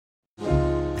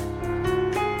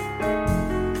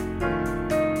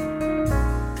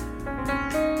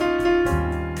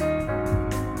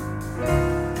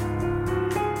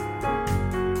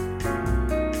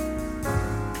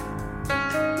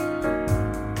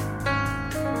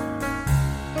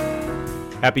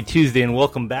Happy Tuesday and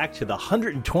welcome back to the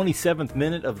 127th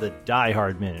minute of the Die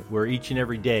Hard Minute, where each and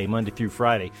every day, Monday through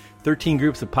Friday, 13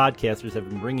 groups of podcasters have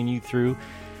been bringing you through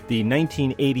the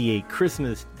 1988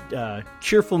 Christmas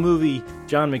cheerful movie,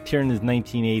 John McTiernan's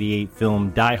 1988 film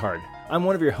Die Hard. I'm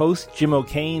one of your hosts, Jim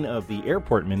O'Kane of the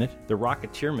Airport Minute, the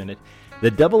Rocketeer Minute,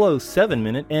 the 007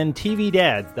 Minute, and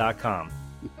TVDads.com.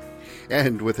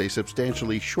 And with a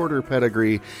substantially shorter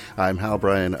pedigree, I'm Hal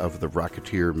Bryan of the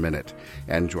Rocketeer Minute.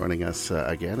 And joining us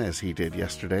again, as he did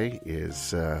yesterday,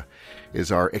 is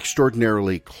our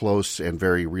extraordinarily close and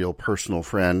very real personal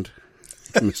friend,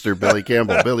 Mr. Billy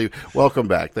Campbell. Billy, welcome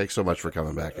back. Thanks so much for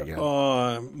coming back again.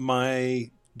 My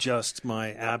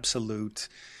absolute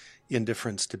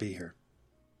indifference to be here.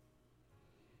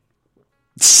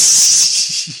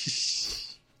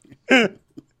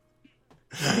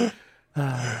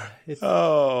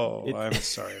 I'm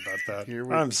sorry about that.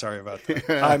 I'm sorry about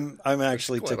that. I'm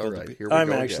actually tickled.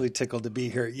 Right. Tickled to be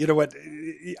here. You know what?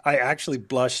 I actually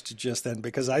blushed just then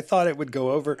because I thought it would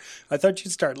go over. I thought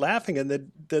you'd start laughing, and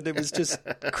then it was just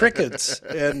crickets,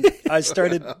 and I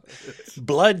started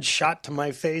blood shot to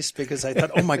my face because I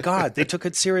thought, oh my God, they took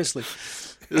it seriously.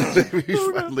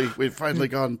 We've finally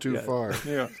gone too far.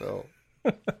 Yeah. So.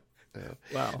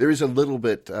 Wow. There is a little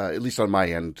bit, at least on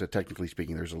my end, technically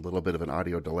speaking, there's a little bit of an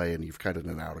audio delay, and you've cut in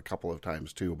and out a couple of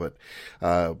times too. But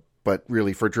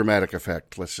really, for dramatic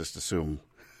effect, let's just assume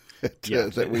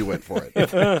that we went for it.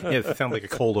 It sounds like a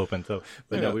cold open. So,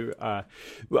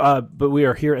 but we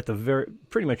are here at the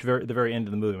the very end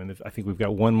of the movie. I mean, I think we've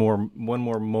got one more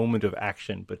moment of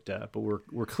action, but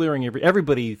we're clearing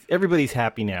everybody's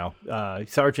happy now.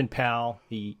 Sergeant Pal,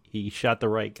 he shot the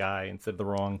right guy instead of the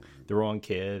wrong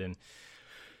kid, and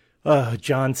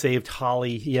John saved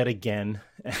Holly yet again,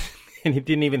 and he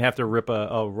didn't even have to rip a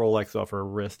Rolex off her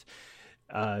wrist.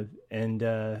 And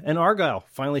Argyle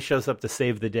finally shows up to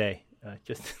save the day,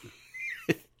 just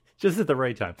at the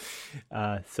right time.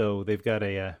 So they've got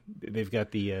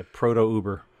the proto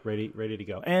Uber ready to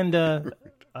go, and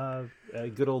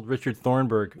good old Richard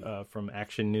Thornburg from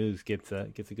Action News gets a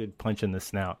good punch in the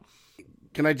snout.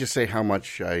 Can I just say how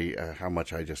much I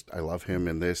love him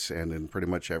in this and in pretty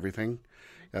much everything?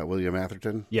 William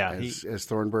Atherton, as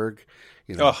Thornburg,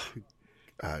 you know. Oh.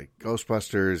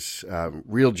 Ghostbusters,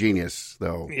 real genius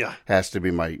though. Yeah. Has to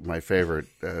be my favorite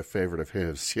of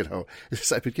his. You know,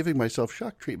 I've been giving myself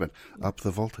shock treatment. Up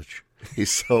the voltage.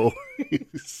 He's so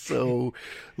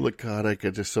laconic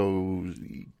and just so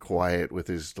quiet with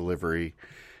his delivery,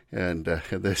 and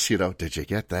this, you know, did you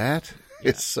get that? Yeah.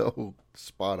 It's so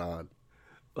spot on.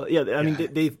 Well, I mean,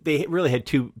 they really had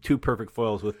two perfect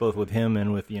foils with him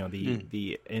and with, you know,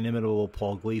 the inimitable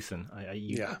Paul Gleason.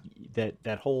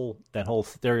 That whole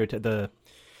stereotype, the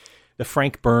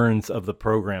Frank Burns of the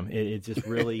program. It just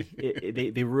really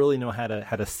they really know how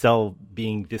to sell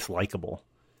being dislikable.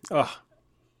 Oh,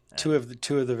 two of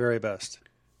the very best.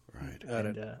 Right.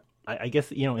 And I guess,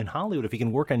 you know, in Hollywood, if you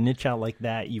can work a niche out like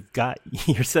that,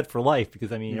 you're set for life,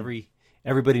 because I mean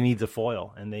everybody needs a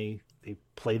foil, and they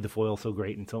played the foil so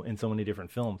great in so many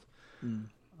different films.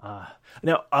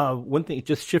 Now, one thing,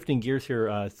 just shifting gears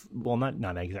here. Well,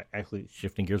 not exactly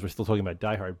shifting gears. We're still talking about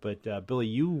Die Hard, but Billy,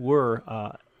 you were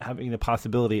having the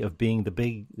possibility of being the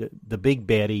big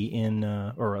baddie in,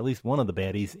 or at least one of the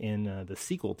baddies in the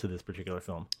sequel to this particular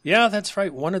film. Yeah, that's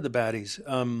right. One of the baddies.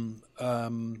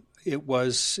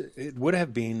 It would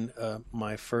have been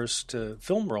my first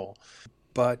film role.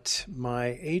 But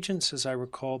my agents, as I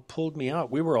recall, pulled me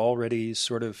out. We were already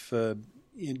sort of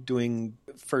doing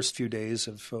first few days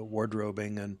of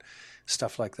wardrobing and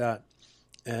stuff like that.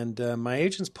 And my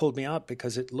agents pulled me out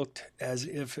because it looked as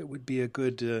if it would be a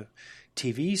good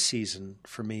TV season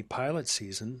for me, pilot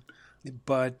season.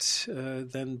 But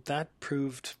then that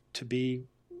proved to be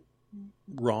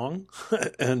wrong,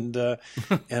 and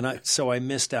so I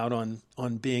missed out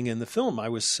on being in the film. I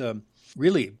was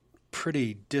really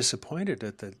pretty disappointed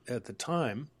at the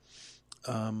time,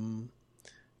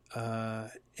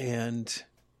 and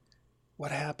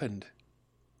what happened?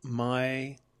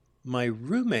 My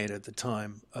roommate at the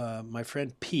time, my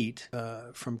friend Pete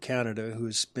from Canada,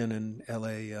 who's been in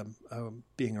LA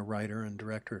being a writer and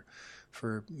director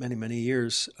for many, many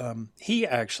years, he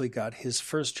actually got his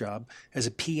first job as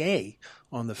a PA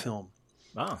on the film.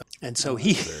 Wow. And so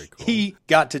cool. he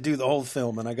got to do the whole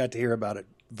film, and I got to hear about it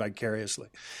vicariously,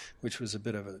 which was a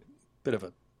bit of a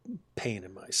pain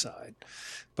in my side.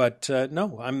 But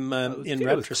no, I'm in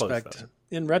retrospect.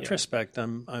 In retrospect,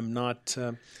 I'm not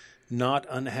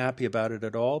unhappy about it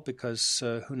at all, because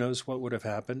who knows what would have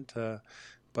happened.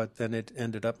 But then it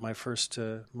ended up my first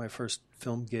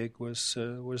film gig was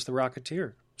The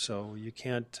Rocketeer. So you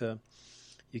can't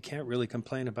really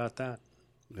complain about that.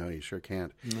 No, you sure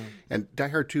can't. No. And Die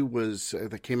Hard 2 was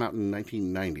that came out in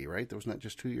 1990, right? That wasn't that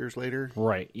just 2 years later?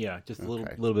 Right. Yeah, just a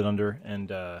little bit under,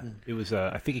 and it was.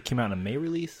 I think it came out in a May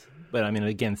release, but I mean,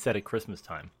 again, set at Christmas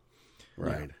time.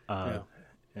 Right.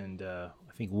 And I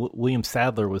think William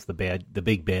Sadler was the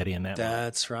big baddie in that.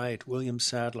 That's right, William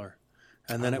Sadler.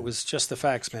 And then it was Just the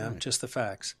Facts, man. Right. Just the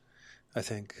Facts, I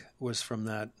think, was from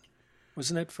that.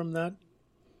 Wasn't it from that?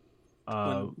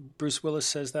 When Bruce Willis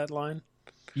says that line?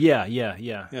 Yeah.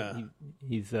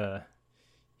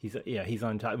 He's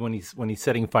on top when he's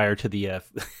setting fire to the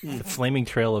flaming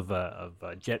trail of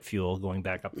jet fuel going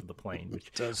back up to the plane,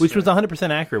 which was 100%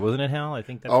 accurate, wasn't it, Hal? I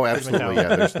think that's absolutely,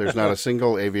 yeah. There's not a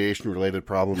single aviation related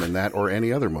problem in that or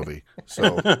any other movie,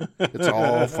 so it's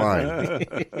all fine.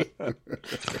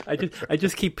 I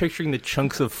just keep picturing the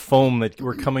chunks of foam that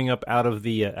were coming up out of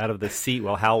the seat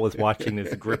while Hal was watching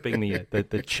this, gripping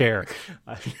the chair.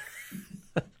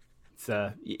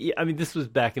 I mean, this was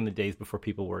back in the days before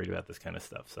people worried about this kind of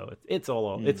stuff, so it's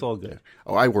all good.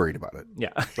 Oh, I worried about it.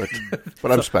 Yeah,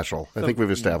 but I'm special. I think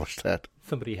we've established that.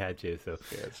 Somebody had to. So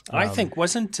yes. I think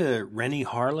wasn't Rennie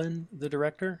Harlin the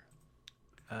director?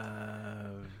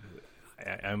 I'm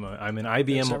an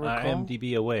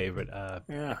IMDb away, but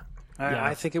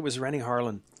I think it was Rennie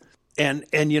Harlin. And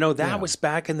that was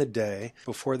back in the day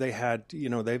before they had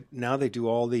they do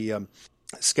all the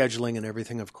scheduling and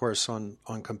everything, of course, on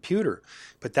computer.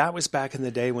 But that was back in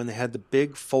the day when they had the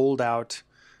big fold-out,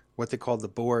 what they called the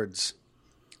boards,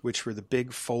 which were the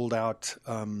big fold-out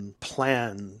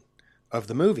plan of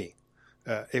the movie.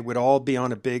 It would all be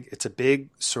on it's a big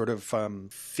sort of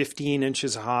 15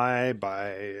 inches high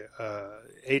by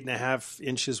 8.5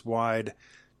 inches wide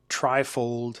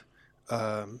trifold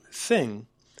thing.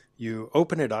 You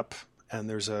open it up, and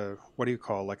there's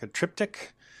like a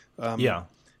triptych?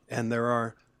 And there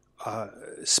are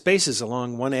spaces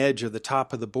along one edge of the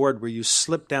top of the board where you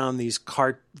slip down these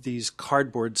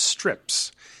cardboard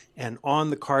strips. And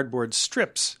on the cardboard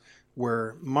strips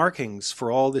were markings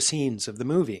for all the scenes of the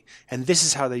movie. And this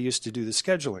is how they used to do the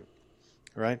scheduling,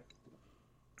 right?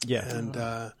 Yeah. And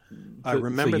I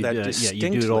remember that distinctly.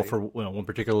 Yeah, you do it all for one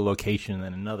particular location and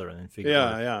then another, and then figure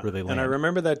out where they land. And I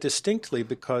remember that distinctly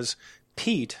because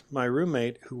Pete, my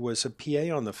roommate, who was a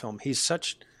PA on the film, he's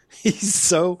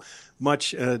so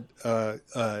much an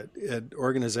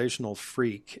organizational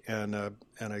freak and a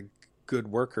good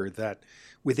worker that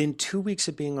within 2 weeks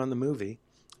of being on the movie,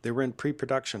 they were in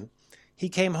pre-production, he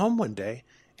came home one day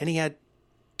and he had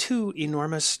two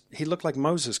enormous, he looked like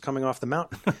Moses coming off the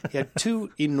mountain. He had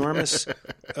two enormous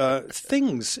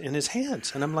things in his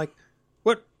hands. And I'm like,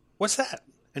 what's that?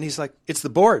 And he's like, it's the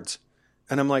boards.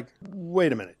 And I'm like,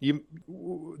 wait a minute,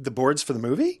 the boards for the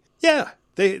movie? Yeah.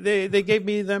 They gave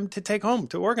me them to take home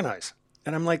to organize.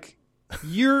 And I'm like,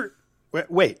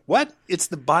 wait, what? It's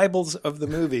the Bibles of the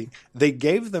movie. They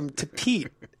gave them to Pete,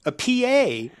 a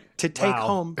PA, to take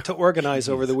home to organize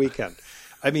over the weekend.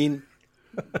 I mean,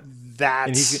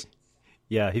 that's...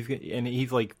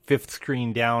 he's like fifth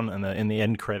screen down in the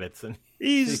end credits. And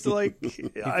he's like...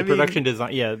 production design,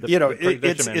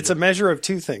 it's a measure of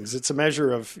two things. It's a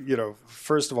measure of,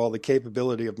 first of all, the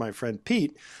capability of my friend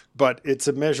Pete, but it's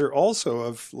a measure also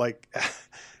of like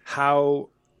how,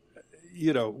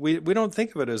 we don't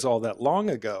think of it as all that long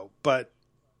ago, but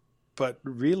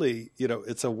really,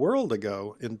 it's a world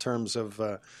ago in terms of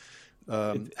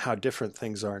how different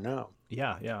things are now.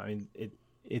 Yeah. I mean,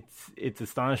 it's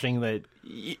astonishing that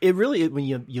it really, when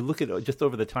you look at it just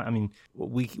over the time, I mean,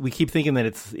 we keep thinking that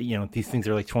it's, these things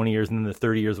are like 20 years and then they're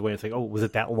 30 years away. It's like, oh, was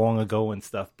it that long ago and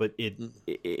stuff? But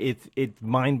it's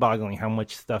mind-boggling how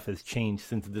much stuff has changed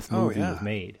since this movie was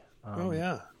made.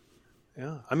 Yeah.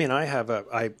 I mean, I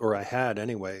had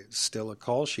anyway, still a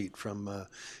call sheet from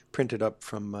printed up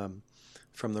from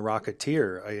The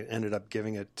Rocketeer. I ended up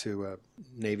giving it to a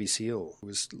Navy SEAL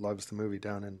who loves the movie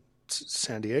down in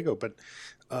San Diego, but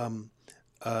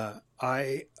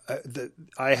I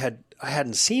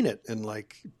hadn't seen it in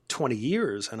like 20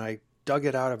 years, and I dug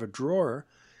it out of a drawer,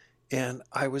 and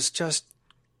I was just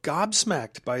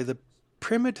gobsmacked by the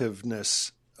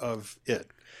primitiveness of it.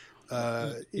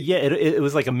 It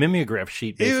was like a mimeograph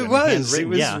sheet. It was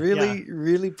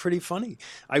really pretty funny.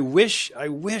 I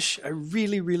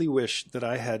really, really wish that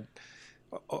I had,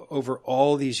 over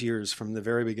all these years from the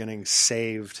very beginning,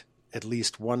 saved at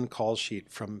least one call sheet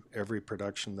from every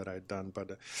production that I'd done, but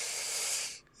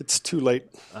it's too late.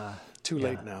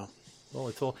 Late now. Well,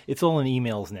 it's all in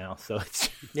emails now, so it's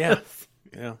yeah.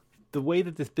 The way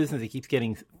that this business, it keeps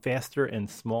getting faster and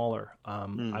smaller.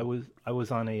 I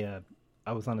was on a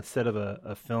set of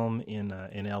a film in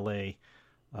LA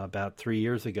about 3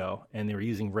 years ago, and they were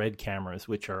using RED cameras,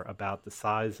 which are about the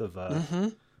size of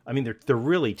I mean, they're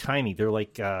really tiny. They're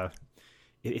like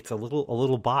it's a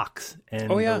little box, and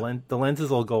the lenses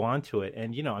will go onto it.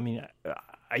 And I mean,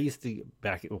 I used to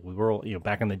back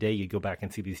in the day, you'd go back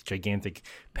and see these gigantic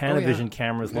Panavision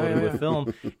cameras loaded with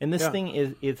film, and this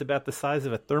thing is about the size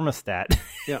of a thermostat.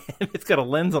 Yeah, it's got a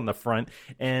lens on the front,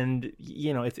 and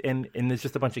it's and there's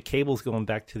just a bunch of cables going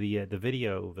back to the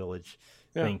video village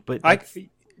thing. But I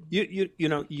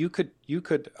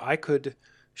could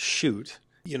shoot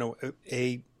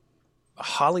a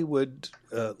Hollywood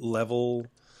level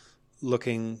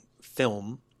looking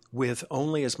film with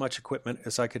only as much equipment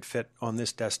as I could fit on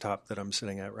this desktop that I'm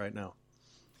sitting at right now.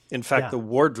 In fact, the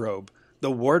wardrobe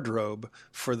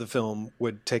for the film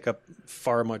would take up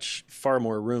far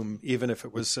more room, even if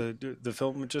it was the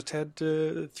film just had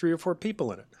 3 or 4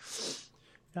 people in it.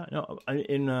 Yeah, no.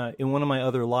 In one of my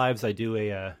other lives, I do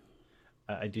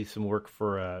I do some work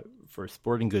for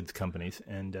sporting goods companies,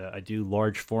 and I do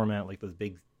large format, like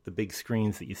the big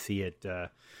screens that you see at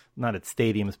not at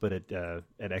stadiums but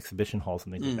at exhibition halls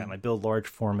and things like that. And I build large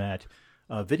format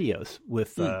videos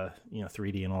with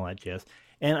 3D and all that jazz.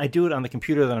 And I do it on the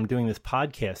computer that I'm doing this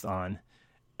podcast on,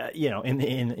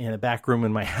 in a back room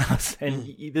in my house.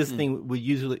 And this thing would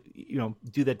usually,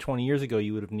 do that 20 years ago.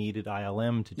 You would have needed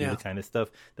ILM to do the kind of stuff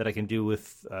that I can do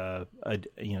with a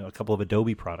couple of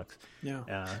Adobe products.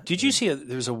 Yeah. Did you see?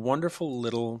 There's a wonderful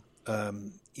little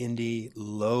indie,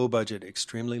 low budget,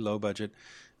 extremely low budget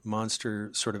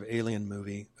monster sort of alien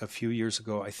movie a few years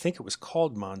ago. I think it was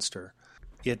called Monster.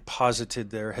 It posited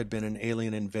there had been an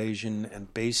alien invasion,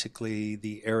 and basically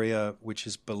the area which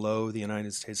is below the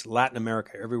United States, Latin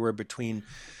America, everywhere between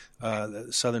the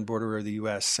southern border of the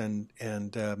U.S. and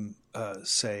the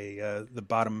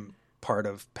bottom part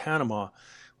of Panama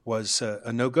was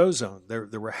a no-go zone.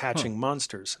 There were hatching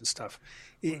monsters and stuff.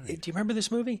 Do you remember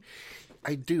this movie?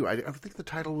 I do. I think the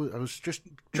title was. I was just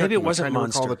maybe it wasn't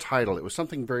Monster. Recall the title. It was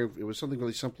something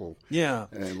really simple. Yeah,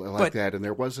 that. And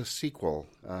there was a sequel.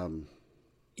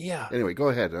 Yeah. Anyway, go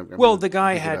ahead. The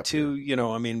guy had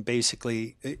to.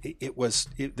 Basically,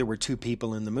 there were 2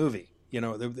 people in the movie.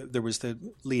 There was the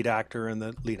lead actor and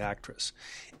the lead actress,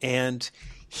 and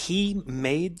he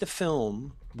made the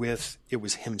film with, it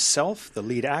was himself, the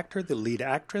lead actor, the lead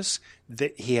actress.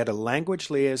 He had a language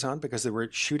liaison because they were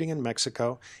shooting in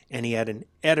Mexico, and he had an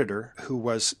editor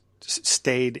who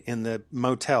stayed in the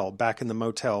motel, back in the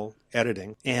motel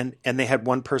editing, and they had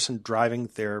one person driving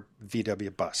their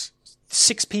VW bus.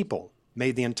 6 people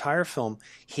made the entire film.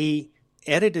 He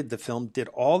edited the film, did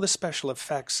all the special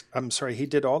effects. He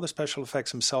did all the special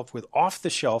effects himself with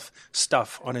off-the-shelf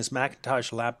stuff on his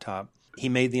Macintosh laptop. He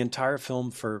made the entire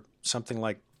film for something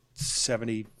like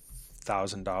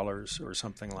 $70,000 or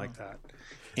something like that.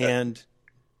 And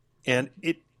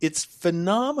it's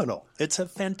phenomenal. It's a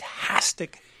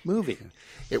fantastic movie.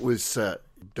 It was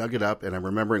dug it up, and I'm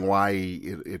remembering why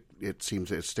it seems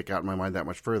to stick out in my mind that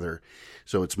much further.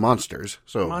 So it's Monsters.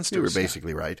 So you were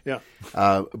basically right. Yeah.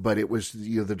 But it was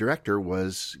the director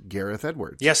was Gareth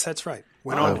Edwards. Yes, that's right.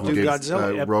 Went on to do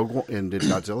Godzilla. Rogue One, and did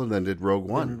Godzilla, and then did Rogue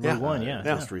One. Rogue One,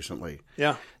 just recently.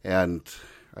 Yeah. And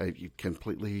I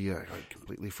completely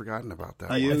forgotten about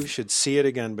that. You should see it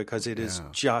again because it is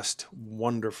just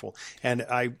wonderful. And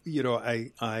I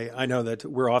know that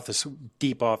we're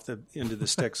into the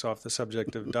sticks off the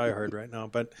subject of Die Hard right now,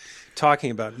 but talking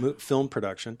about film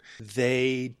production,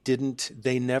 they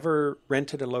never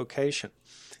rented a location.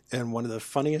 And one of the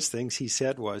funniest things he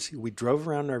said was, we drove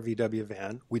around in our VW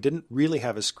van. We didn't really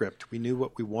have a script. We knew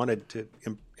what we wanted to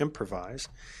improvise.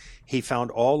 He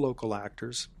found all local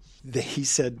actors. He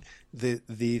said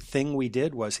the thing we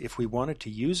did was, if we wanted to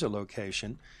use a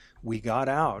location, we got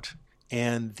out,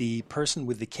 and the person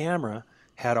with the camera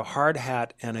had a hard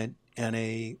hat and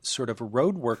a sort of a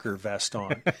road worker vest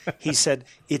on. He said,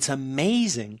 it's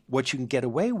amazing what you can get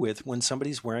away with when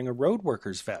somebody's wearing a road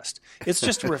worker's vest. It's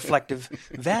just a reflective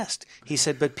vest. He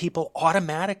said, but people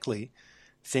automatically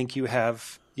think you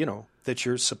have, that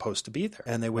you're supposed to be there.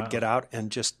 And they would get out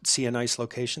and just see a nice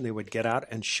location. They would get out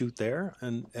and shoot there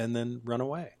and then run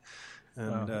away.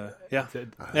 And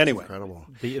anyway. Incredible.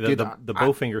 The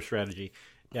Bowfinger strategy.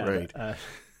 Yeah, right.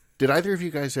 Did either of you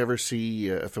guys ever see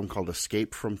a film called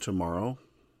Escape from Tomorrow?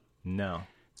 No.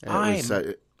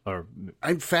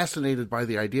 I'm fascinated by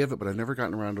the idea of it, but I've never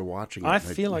gotten around to watching it. I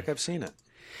feel like I've seen it.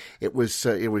 It was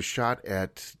shot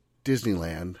at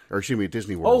Disneyland, or excuse me,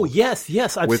 Disney World. Oh yes,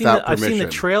 I've seen the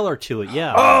trailer to it.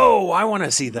 Yeah. Oh, I want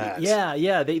to see that.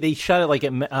 Yeah. They shot it like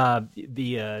at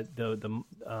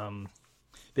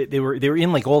they were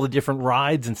in like all the different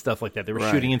rides and stuff like that. They were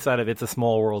Right. shooting inside of It's a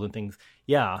Small World and things.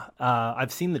 Yeah,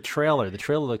 I've seen the trailer. The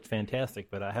trailer looked fantastic,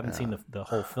 but I haven't seen the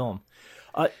whole film.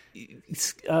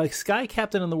 Sky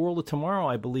Captain and the World of Tomorrow,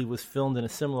 I believe, was filmed in a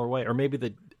similar way, or maybe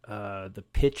the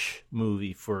Pitch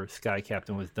movie for Sky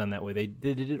Captain was done that way. They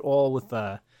did it all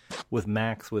with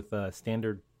Max, with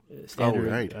standard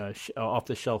right. off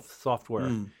the shelf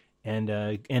software. And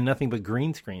nothing but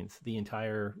green screens. The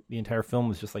entire film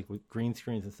was just like with green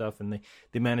screens and stuff. And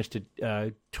they managed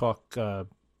to talk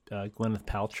Gwyneth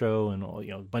Paltrow and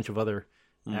a bunch of other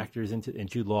actors and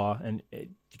Jude Law, and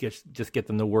just get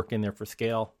them to work in there for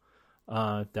scale.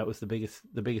 That was the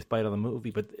biggest bite of the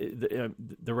movie. But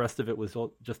the rest of it was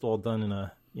all done in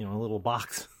a little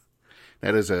box.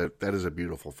 That is a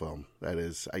beautiful film. That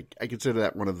is, I consider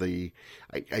that one of the.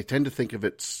 I tend to think of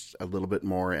it a little bit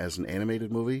more as an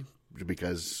animated movie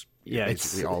because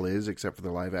basically all is except for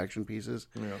the live action pieces.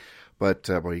 Yeah. But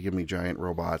you give me giant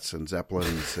robots and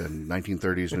zeppelins and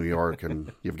 1930s New York,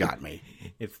 and you've got me.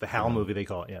 It's the HAL movie, they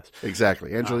call it. Yes,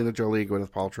 exactly. Angelina Jolie,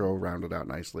 Gwyneth Paltrow, rounded out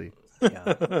nicely.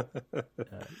 Yeah.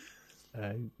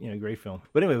 Great film.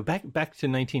 But anyway, back to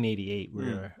 1988.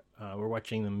 We're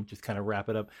watching them just kind of wrap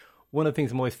it up. One of the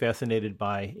things I'm always fascinated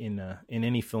by in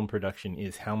any film production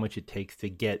is how much it takes to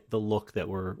get the look that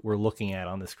we're looking at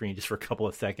on the screen just for a couple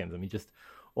of seconds. I mean, just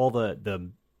all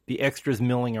the extras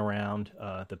milling around,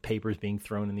 the papers being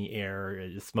thrown in the air,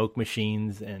 the smoke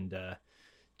machines, and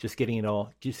just getting it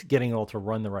all to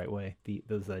run the right way.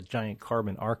 Those giant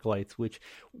carbon arc lights, which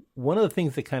one of the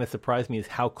things that kind of surprised me is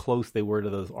how close they were to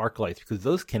those arc lights, because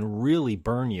those can really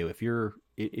burn you if you're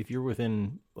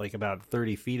within like about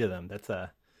 30 feet of them.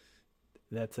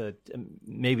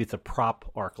 Maybe it's a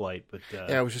prop arc light, but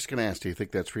yeah, I was just going to ask, do you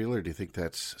think that's real, or do you think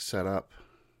that's set up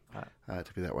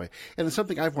to be that way? And it's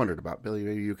something I've wondered about. Billy,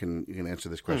 maybe you can answer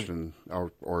this question,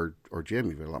 or Jim,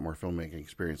 you've got a lot more filmmaking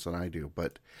experience than I do.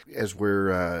 But as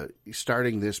we're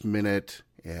starting this minute,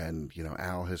 and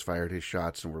Al has fired his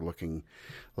shots, and we're looking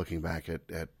back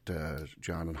at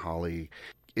John and Holly,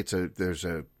 there's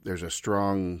a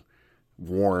strong,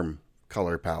 warm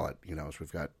color palette. As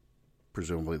we've got.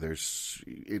 Presumably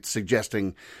it's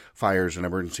suggesting fires and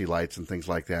emergency lights and things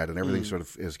like that, and everything sort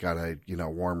of has got a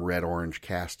warm red-orange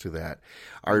cast to that.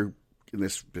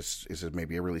 This is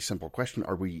maybe a really simple question.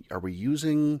 Are we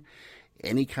using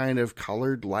any kind of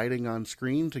colored lighting on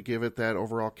screen to give it that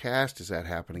overall cast? Is that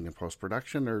happening in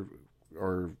post-production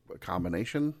or a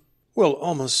combination? Well,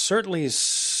 almost certainly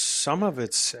some of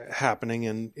it's happening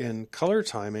in color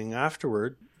timing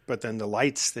afterward, but then the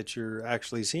lights that you're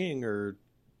actually seeing are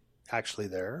actually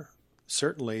there.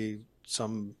 Certainly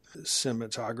some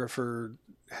cinematographer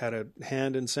had a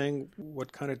hand in saying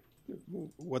what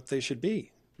they should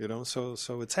be,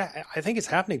 so it's I think it's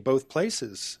happening both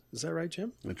places. Is that right,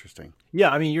 Jim? Interesting.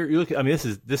 Yeah, I mean you're looking. I mean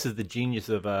this is the genius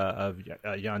of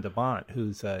Jan de Bont,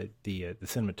 who's the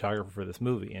cinematographer for this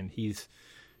movie, and he's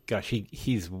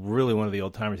really one of the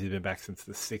old timers. He's been back since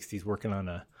the 60s working on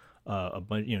a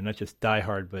bunch, not just Die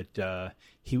Hard, but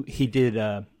he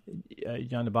did.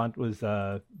 Jan de Bont was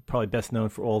probably best known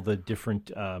for all the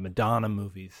different Madonna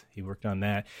movies. He worked on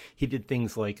that. He did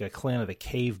things like Clan of the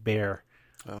Cave Bear,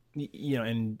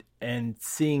 and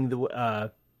seeing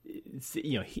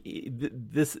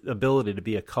this ability to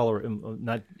be a color.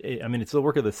 It's the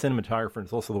work of the cinematographer, and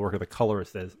it's also the work of the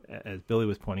colorist, as Billy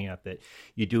was pointing out, that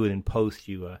you do it in post.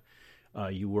 You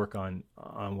work on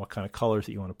what kind of colors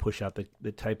that you want to push out.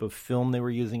 The type of film they were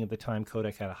using at the time.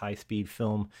 Kodak had a high-speed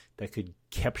film that could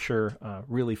capture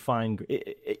really fine.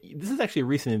 This is actually a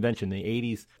recent invention. In the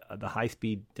 80s, the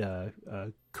high-speed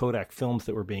Kodak films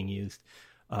that were being used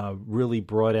really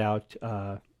brought out,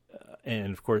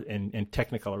 and of course, and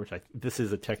Technicolor, which this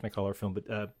is a Technicolor film,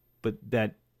 but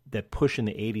that push in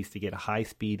the 80s to get a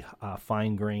high-speed,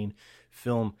 fine-grain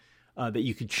film. That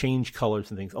you could change colors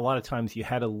and things. A lot of times you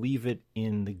had to leave it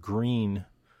in the green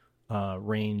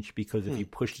range, because if you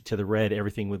pushed it to the red,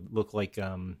 everything would look like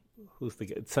who's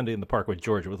the Sunday in the Park with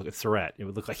George? It would look like Surratt. It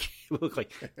would look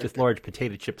like just large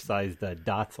potato chip sized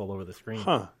dots all over the screen.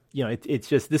 Huh. It's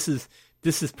just this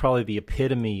is probably the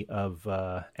epitome of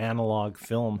analog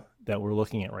film that we're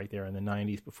looking at right there in the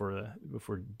 90s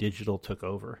before digital took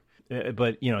over.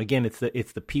 But again, it's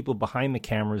the people behind the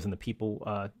cameras and the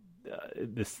people.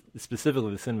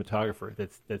 Specifically the cinematographer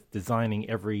that's designing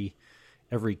every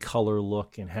color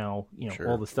look and how Sure.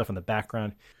 all the stuff in the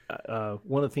background.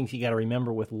 One of the things you got to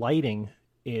remember with lighting,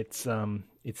 it's the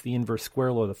inverse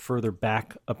square law. The further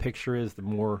back a picture is, the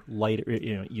more light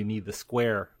you need the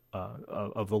square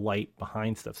of the light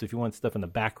behind stuff. So if you want stuff in the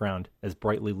background as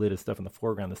brightly lit as stuff in the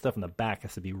foreground, the stuff in the back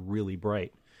has to be really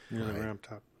bright. Really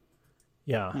ramped up.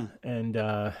 Yeah,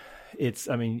 and it's.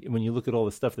 I mean, when you look at all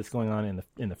the stuff that's going on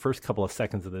in the first couple of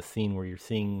seconds of this scene, where you're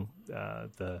seeing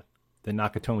the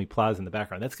Nakatomi Plaza in the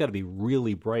background, that's got to be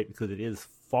really bright because it is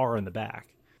far in the back.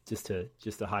 Just to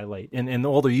highlight, and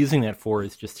all they're using that for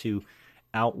is just to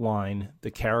outline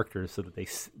the characters so that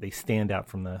they stand out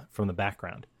from the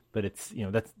background. But it's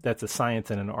that's a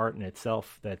science and an art in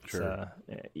itself. That's Sure.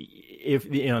 If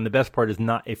and the best part is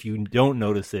not if you don't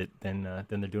notice it, then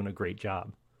they're doing a great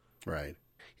job. Right.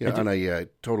 On a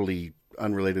totally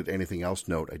unrelated anything else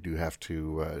note, I do have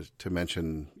to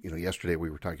mention. Yesterday we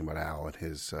were talking about Al and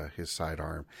his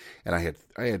sidearm, and I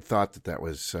had thought that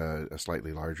was a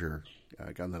slightly larger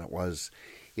gun than it was.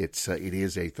 It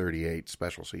is a .38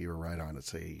 special, so you were right on.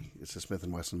 It's a Smith &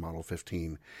 Wesson Model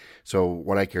 15. So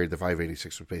what I carried, the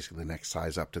 586, was basically the next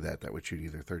size up to that. That would shoot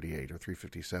either .38 or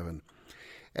 .357.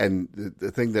 And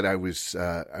the thing that I was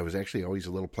actually always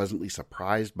a little pleasantly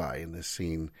surprised by in this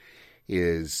scene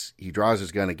is he draws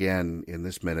his gun again in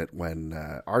this minute when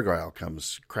Argyle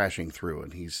comes crashing through,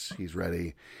 and he's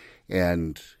ready,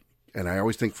 and I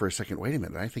always think for a second, wait a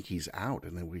minute, I think he's out,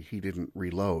 and then he didn't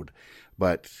reload.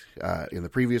 But in the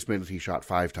previous minute, he shot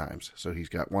 5 times, so he's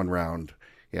got 1 round.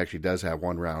 He actually does have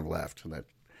 1 round left, and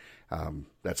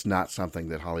that's not something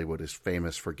that Hollywood is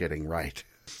famous for getting right.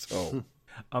 So.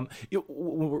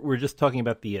 We're just talking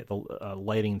about the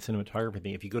lighting and cinematography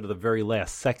thing. If you go to the very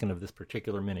last second of this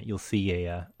particular minute, you'll see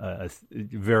a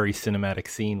very cinematic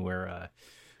scene where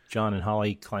John and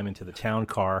Holly climb into the town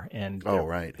car, and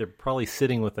they're probably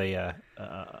sitting with a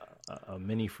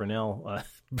mini Fresnel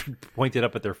pointed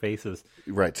up at their faces.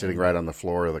 Right, sitting right on the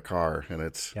floor of the car, and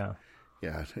it's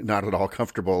not at all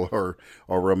comfortable or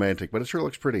romantic, but it sure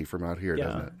looks pretty from out here,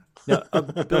 doesn't it? Now,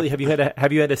 Billy, have you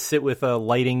had to sit with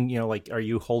lighting? Like, are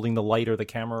you holding the light or the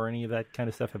camera or any of that kind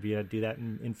of stuff? Have you had to do that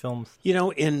in films?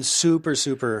 In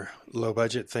super low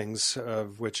budget things,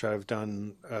 of which I've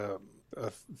done my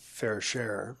fair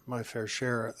share,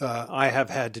 I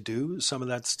have had to do some of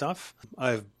that stuff.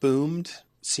 I've boomed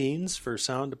scenes for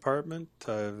sound department.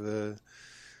 I've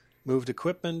moved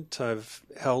equipment. I've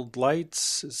held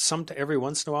lights. Every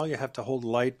once in a while, you have to hold a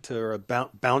light or a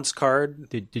bounce card.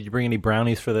 Did you bring any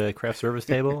brownies for the craft service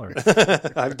table? Or?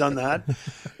 I've done that.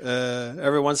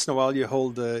 Every once in a while, you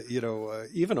hold.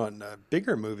 Even on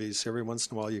bigger movies, every once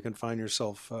in a while, you can find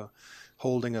yourself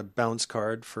holding a bounce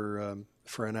card for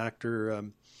an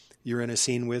actor you're in a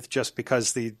scene with, just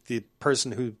because the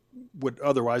person who would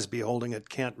otherwise be holding it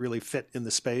can't really fit in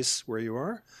the space where you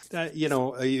are.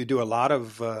 You do a lot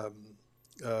of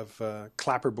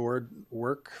clapperboard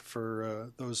work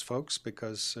for those folks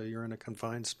because you're in a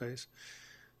confined space.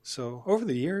 So over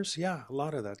the years, a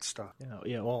lot of that stuff.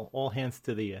 Yeah. All hands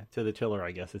to the tiller,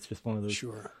 I guess. It's just one of those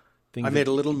things. I made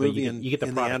a little movie you get the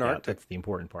in product the Antarctic. out. That's the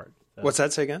important part. What's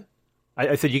that, say again?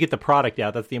 I said you get the product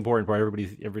out. That's the important part.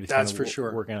 Everybody's that's for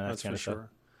sure. Working on that that's kind for of sure. stuff.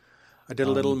 I did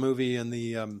a little movie in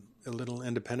the a little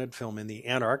independent film in the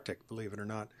Antarctic, believe it or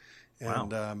not.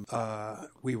 And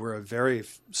we were a very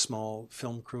small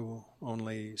film crew,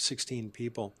 only 16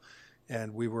 people,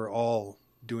 and we were all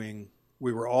doing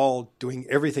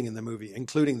everything in the movie,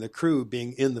 including the crew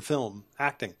being in the film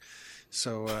acting.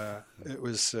 So it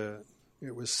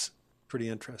was pretty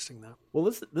interesting now. Well,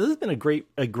 this has been a great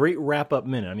wrap up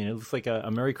minute. I mean, it looks like a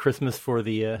Merry Christmas for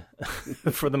the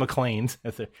for the McLeans.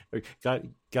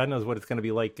 God knows what it's going to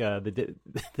be like.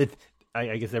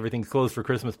 I guess everything's closed for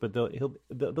Christmas, but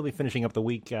they'll be finishing up the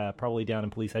week probably down in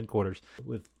police headquarters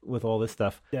with all this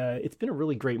stuff. It's been a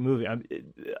really great movie.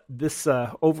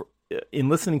 In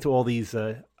listening to all these,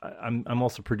 I'm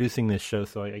also producing this show,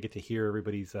 so I get to hear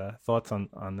everybody's thoughts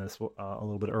on this a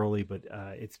little bit early. But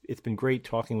it's been great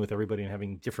talking with everybody and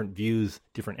having different views,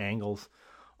 different angles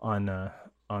on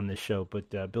this show.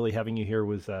 But Billy, having you here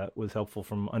was helpful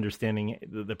from understanding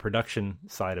the production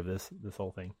side of this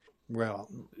whole thing. Well,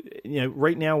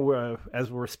 right now, as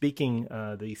we're speaking,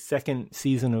 the second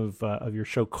season of your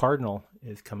show Cardinal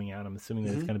is coming out. I'm assuming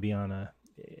that it's going to be on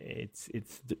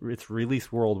it's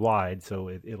released worldwide, so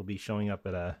it'll be showing up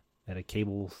at a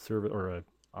cable service or a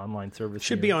online service.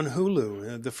 Should be on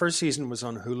Hulu. The first season was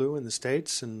on Hulu in the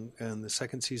States, and the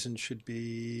second season should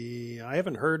be. I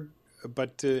haven't heard,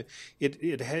 but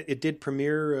it did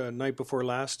premiere night before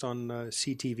last on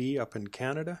CTV up in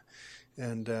Canada,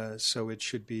 and so it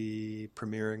should be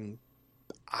premiering,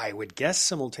 I would guess,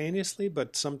 simultaneously,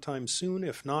 but sometime soon,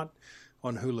 if not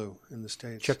on Hulu in the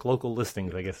States. Check local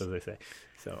listings, I guess, as they say.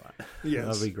 So yes.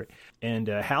 That'll be great. And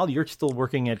Hal, you're still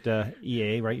working at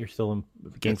EA, right? You're still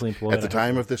gainfully employed at the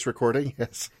time of this recording.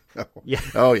 Yes. Oh. Yeah.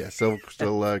 Oh yeah.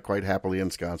 Still quite happily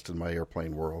ensconced in my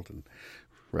airplane world and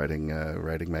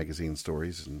writing magazine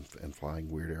stories and flying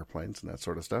weird airplanes and that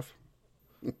sort of stuff.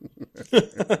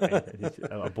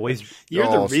 Boys. You're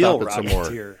the real stop it some more.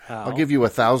 Rocketeer, Hal. I'll give you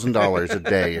 $1,000 a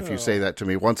day if you say that to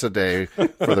me once a day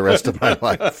for the rest of my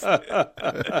life.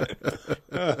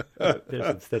 There's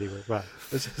some steady work. Wow.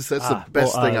 That's the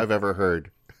best thing I've ever heard.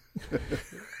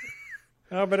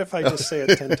 Oh, but if I just say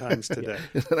it 10 times today.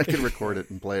 Then I can record it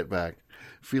and play it back.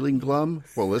 Feeling glum?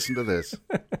 Well, listen to this.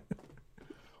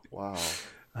 Wow.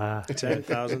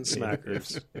 10,000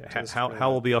 smackers.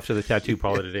 Hal will be off to the tattoo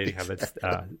parlor today to have it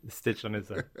stitched on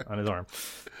his arm.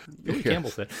 Billy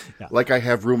Campbell said, yeah. Like I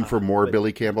have room for more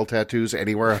Billy Campbell tattoos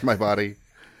anywhere on my body.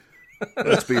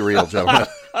 Let's be real, gentlemen.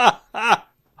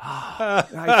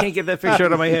 I can't get that picture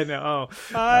out of my head now. Oh,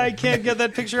 I can't get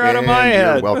that picture out of my And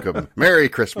head. You're welcome. Merry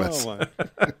Christmas. Oh, my.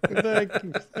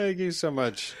 Thank you so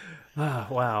much.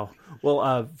 Wow.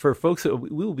 Well, for folks, we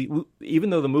will be,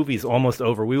 even though the movie's almost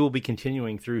over, we will be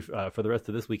continuing through for the rest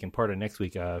of this week and part of next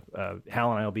week. Hal and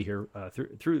I will be here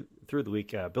through the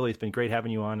week. Billy, it's been great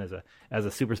having you on as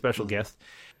a super special guest.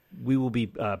 We will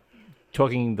be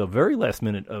talking the very last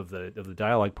minute of the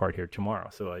dialogue part here tomorrow.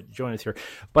 So join us here.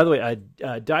 By the way,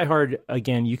 Die Hard,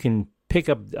 again, you can pick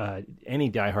up any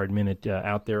Die Hard Minute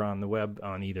out there on the web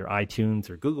on either iTunes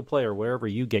or Google Play or wherever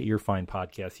you get your fine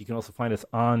podcasts. You can also find us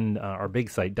on our big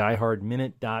site,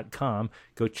 diehardminute.com.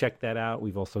 Go check that out.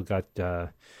 We've also got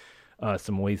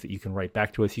some ways that you can write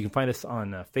back to us. You can find us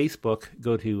on Facebook.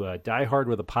 Go to Die Hard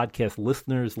with a Podcast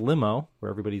Listeners Limo,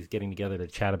 where everybody's getting together to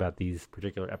chat about these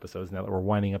particular episodes. Now that we're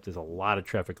winding up, there's a lot of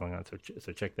traffic going on, so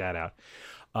check that out.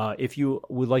 If you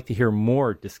would like to hear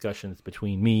more discussions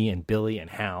between me and Billy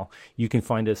and Hal, you can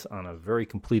find us on a very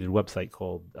completed website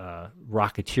called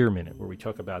Rocketeer Minute, where we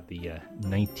talk about the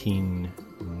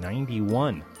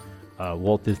 1991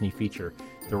 Walt Disney feature,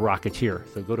 The Rocketeer.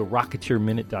 So go to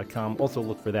rocketeerminute.com. Also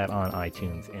look for that on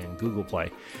iTunes and Google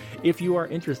Play. If you are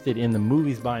interested in the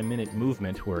Movies by Minute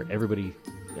movement, where everybody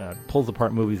pulls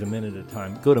apart movies a minute at a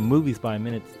time, go to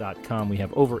moviesbyminutes.com. We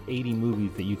have over 80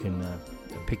 movies that you can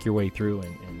pick your way through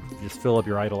and just fill up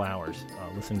your idle hours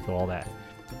listening to all that.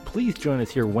 Please join us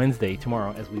here Wednesday,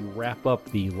 tomorrow, as we wrap up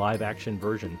the live-action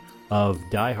version of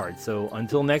Die Hard. So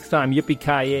until next time,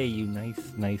 yippee-ki-yay, you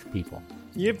nice people.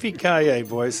 Yippee-ki-yay,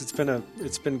 boys. It's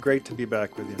been great to be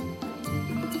back with you.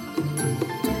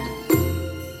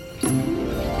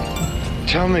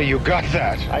 Tell me you got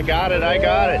that. I got it.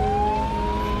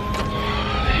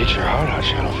 Hit your heart out,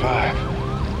 Channel 5.